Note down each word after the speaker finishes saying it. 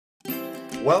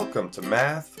Welcome to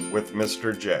Math with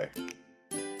Mr. J.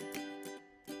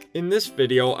 In this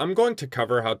video, I'm going to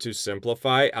cover how to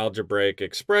simplify algebraic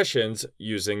expressions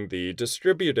using the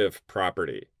distributive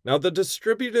property. Now, the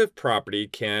distributive property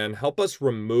can help us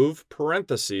remove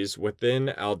parentheses within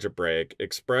algebraic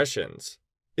expressions.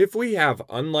 If we have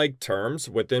unlike terms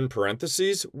within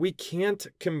parentheses, we can't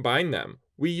combine them.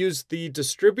 We use the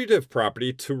distributive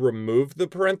property to remove the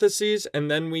parentheses, and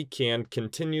then we can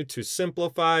continue to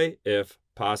simplify if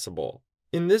possible.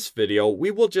 In this video,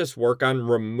 we will just work on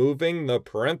removing the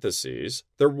parentheses.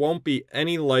 There won't be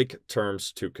any like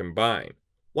terms to combine.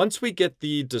 Once we get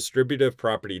the distributive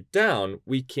property down,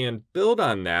 we can build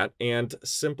on that and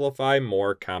simplify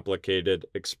more complicated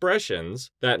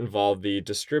expressions that involve the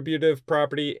distributive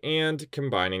property and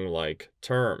combining like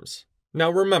terms. Now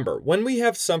remember, when we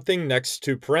have something next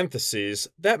to parentheses,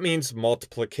 that means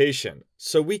multiplication.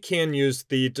 So we can use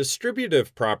the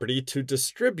distributive property to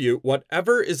distribute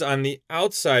whatever is on the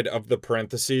outside of the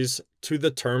parentheses to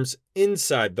the terms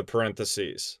inside the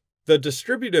parentheses. The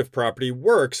distributive property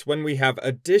works when we have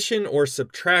addition or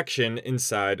subtraction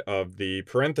inside of the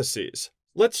parentheses.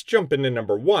 Let's jump into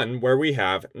number 1, where we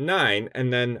have 9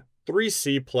 and then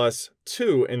 3c plus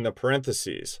 2 in the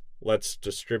parentheses. Let's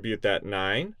distribute that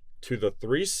 9 to the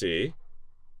 3c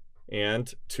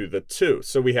and to the 2.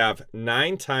 So we have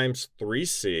 9 times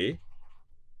 3c,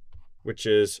 which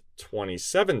is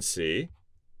 27c,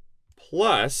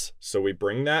 plus, so we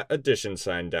bring that addition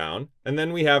sign down, and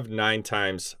then we have 9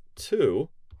 times 2,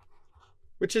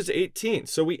 which is 18.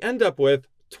 So we end up with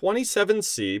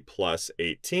 27c plus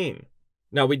 18.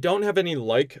 Now we don't have any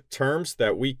like terms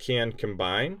that we can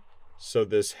combine, so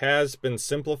this has been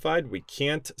simplified. We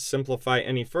can't simplify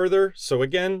any further. So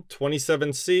again,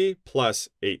 27c plus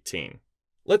 18.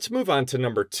 Let's move on to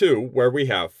number 2, where we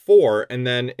have 4 and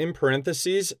then in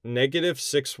parentheses, negative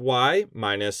 6y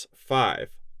minus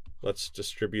 5. Let's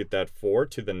distribute that 4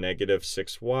 to the negative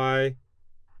 6y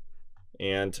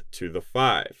and to the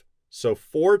 5. So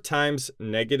 4 times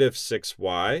negative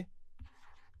 6y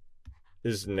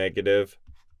is negative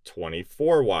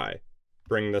 24y.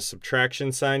 Bring the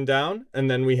subtraction sign down,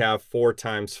 and then we have 4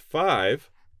 times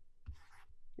 5,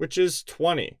 which is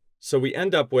 20. So we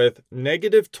end up with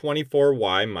negative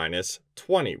 24y minus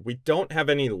 20. We don't have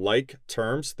any like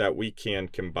terms that we can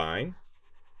combine,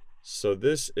 so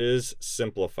this is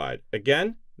simplified.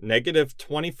 Again, negative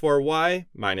 24y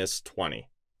minus 20.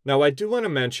 Now I do want to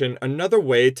mention another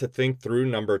way to think through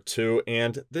number 2,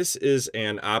 and this is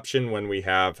an option when we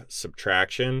have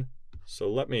subtraction. So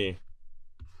let me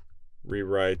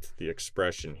rewrite the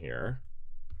expression here.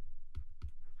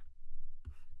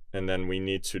 And then we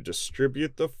need to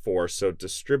distribute the 4. So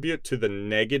distribute to the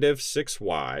negative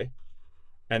 6y.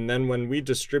 And then when we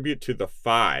distribute to the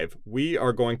 5, we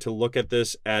are going to look at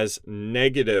this as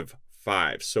negative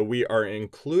 5. So we are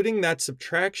including that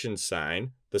subtraction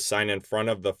sign, the sign in front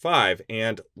of the 5,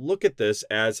 and look at this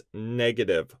as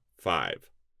negative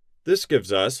 5. This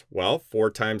gives us, well,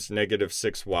 4 times negative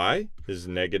 6y is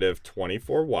negative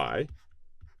 24y.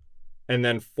 And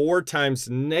then 4 times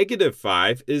negative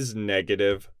 5 is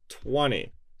negative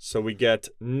 20. So we get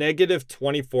negative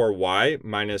 24y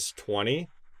minus 20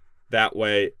 that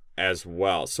way as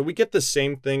well. So we get the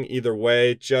same thing either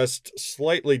way, just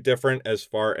slightly different as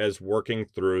far as working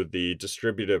through the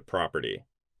distributive property.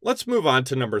 Let's move on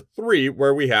to number 3,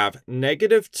 where we have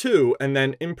negative 2 and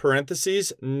then in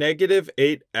parentheses, negative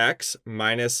 8x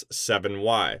minus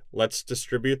 7y. Let's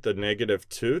distribute the negative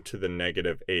 2 to the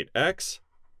negative 8x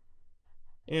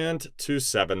and to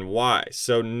 7y.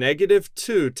 So negative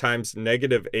 2 times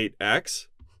negative 8x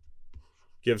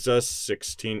gives us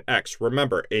 16x.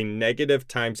 Remember, a negative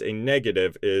times a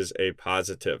negative is a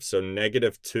positive. So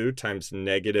negative 2 times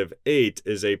negative 8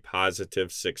 is a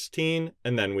positive 16,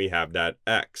 and then we have that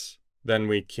x. Then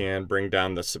we can bring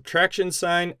down the subtraction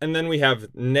sign, and then we have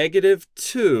negative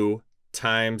 2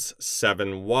 times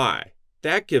 7y.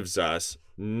 That gives us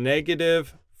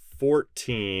negative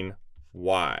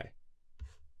 14y.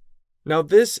 Now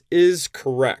this is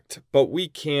correct, but we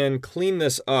can clean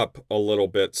this up a little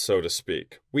bit, so to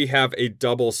speak. We have a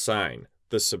double sign,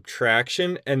 the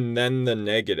subtraction and then the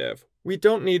negative. We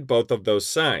don't need both of those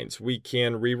signs. We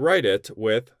can rewrite it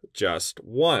with just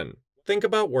one. Think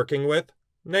about working with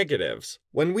negatives.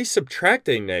 When we subtract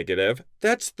a negative,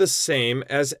 that's the same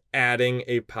as adding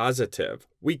a positive.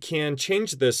 We can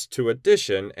change this to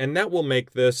addition, and that will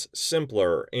make this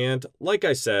simpler and, like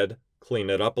I said,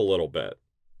 clean it up a little bit.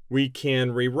 We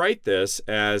can rewrite this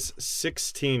as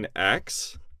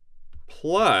 16x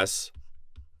plus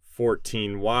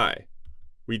 14y.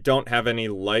 We don't have any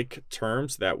like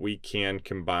terms that we can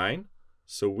combine,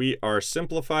 So we are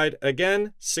simplified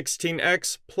again,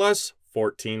 16x plus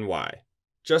 14y.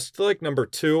 Just like number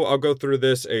 2, I'll go through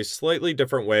this a slightly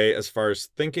different way as far as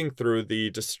thinking through the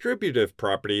distributive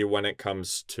property when it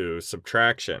comes to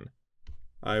subtraction.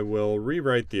 I will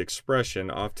rewrite the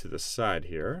expression off to the side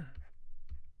here.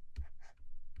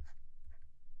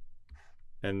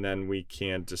 And then we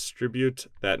can distribute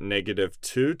that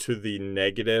 -2 to the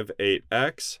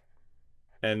 -8x.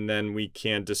 And then we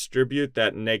can distribute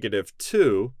that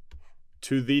 -2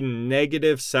 to the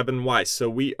 -7y.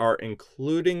 So we are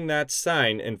including that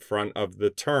sign in front of the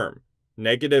term.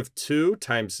 -2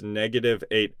 times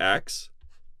 -8x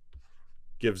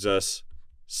gives us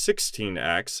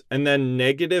 16x. And then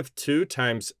 -2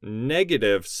 times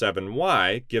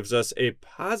 -7y gives us a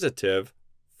positive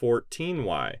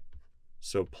 14y.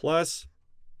 So plus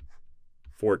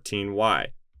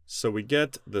 14y. So we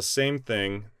get the same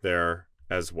thing there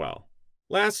as well.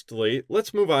 Lastly,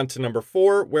 let's move on to number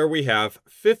 4, where we have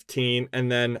 15 and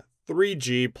then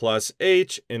 3g plus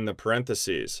h in the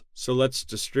parentheses. So let's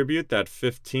distribute that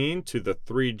 15 to the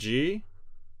 3g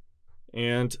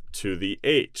and to the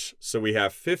h. So we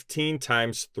have 15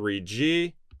 times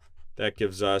 3g. That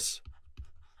gives us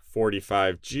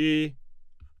 45g.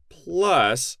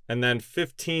 Plus, and then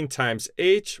 15 times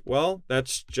h, well,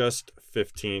 that's just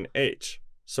 15h.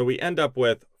 So we end up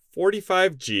with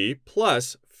 45g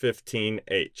plus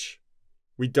 15h.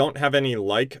 We don't have any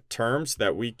like terms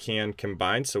that we can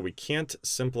combine, so we can't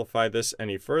simplify this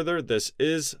any further. This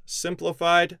is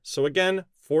simplified. So again,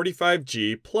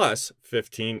 45g plus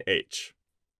 15h.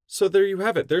 So there you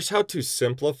have it. There's how to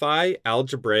simplify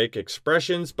algebraic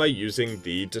expressions by using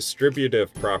the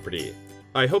distributive property.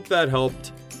 I hope that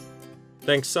helped.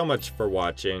 Thanks so much for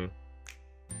watching.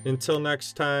 Until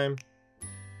next time,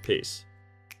 peace.